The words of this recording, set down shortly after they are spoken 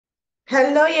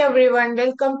Hello everyone,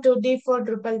 welcome to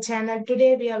D4Drupal channel.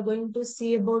 Today we are going to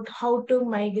see about how to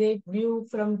migrate view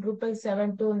from Drupal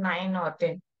 7 to 9 or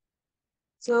 10.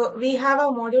 So we have a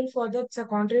module for that, it's a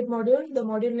content module. The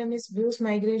module name is views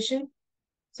migration.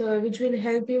 So which will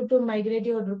help you to migrate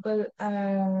your Drupal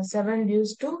 7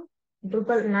 views to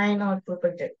Drupal 9 or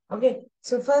Drupal 10. Okay,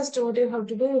 so first what you have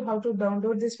to do, you have to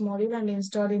download this module and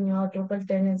install in your Drupal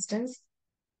 10 instance.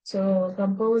 So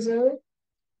composer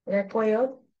required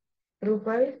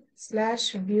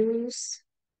Drupal/views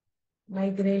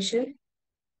migration.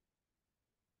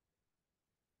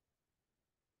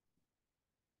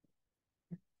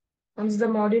 Once the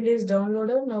module is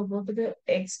downloaded, now go to the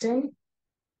extend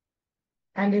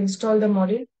and install the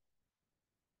module.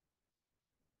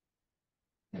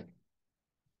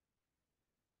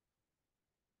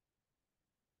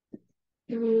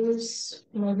 Views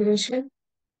migration.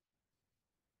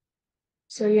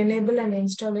 So you enable and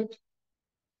install it.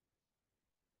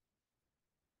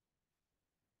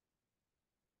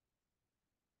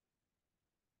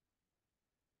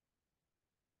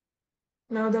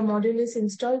 Now the module is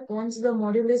installed. Once the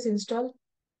module is installed,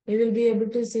 you will be able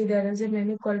to see there is a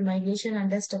menu called migration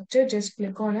under structure. Just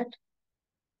click on it.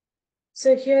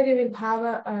 So here you will have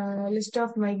a list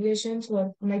of migrations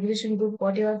or migration group,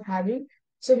 what you are having.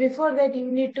 So before that, you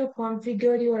need to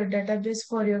configure your database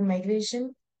for your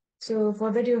migration. So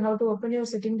for that, you have to open your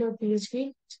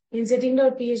setting.php. In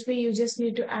setting.php, you just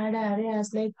need to add an array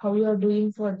as like how you are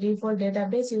doing for default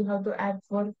database. You have to add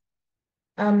for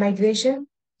migration.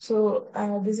 So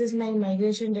this is my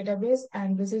migration database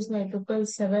and this is my Drupal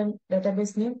 7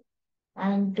 database name,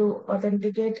 and to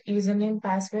authenticate username,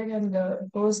 password, and the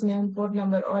host name, port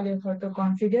number, all you have to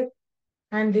configure.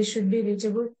 And this should be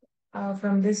reachable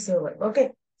from this server.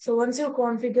 Okay. So once you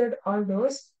configured all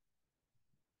those,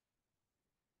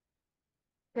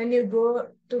 when you go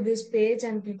to this page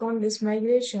and click on this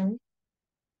migration,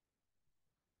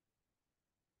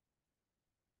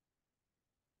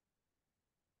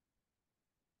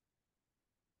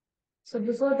 so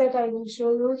before that, I will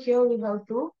show you here we have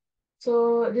to.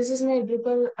 So this is my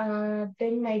Drupal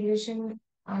 10 migration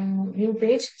view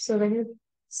page. So when you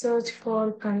search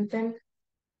for content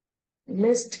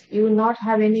list, you will not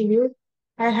have any view.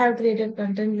 I have created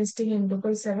content listing in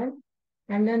Drupal 7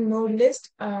 and then node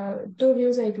list. Two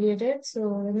views I created. So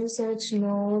when you search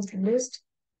node list,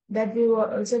 that view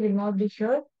also will not be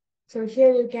here. So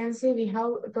here you can see we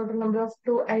have a total number of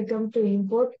two items to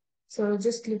import. So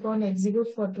just click on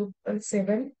execute for Drupal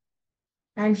 7.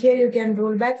 And here you can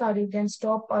roll back or you can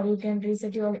stop or you can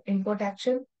reset your import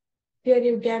action. Here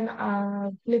you can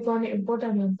click on import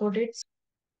and import it.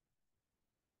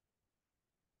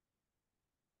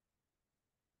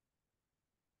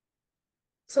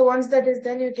 So once that is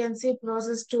done, you can see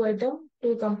process two item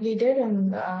to completed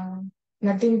and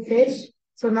nothing failed.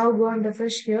 So now go and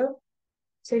refresh here.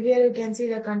 So here you can see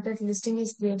the content listing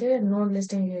is created and node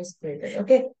listing is created.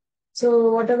 Okay.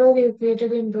 So whatever you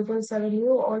created in Drupal 7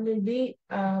 you all will be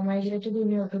migrated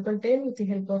in your Drupal 10 with the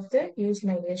help of the use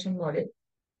migration module.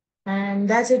 And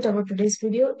that's it about today's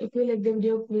video. If you like the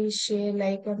video, please share,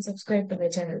 like, and subscribe to my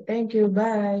channel. Thank you.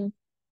 Bye.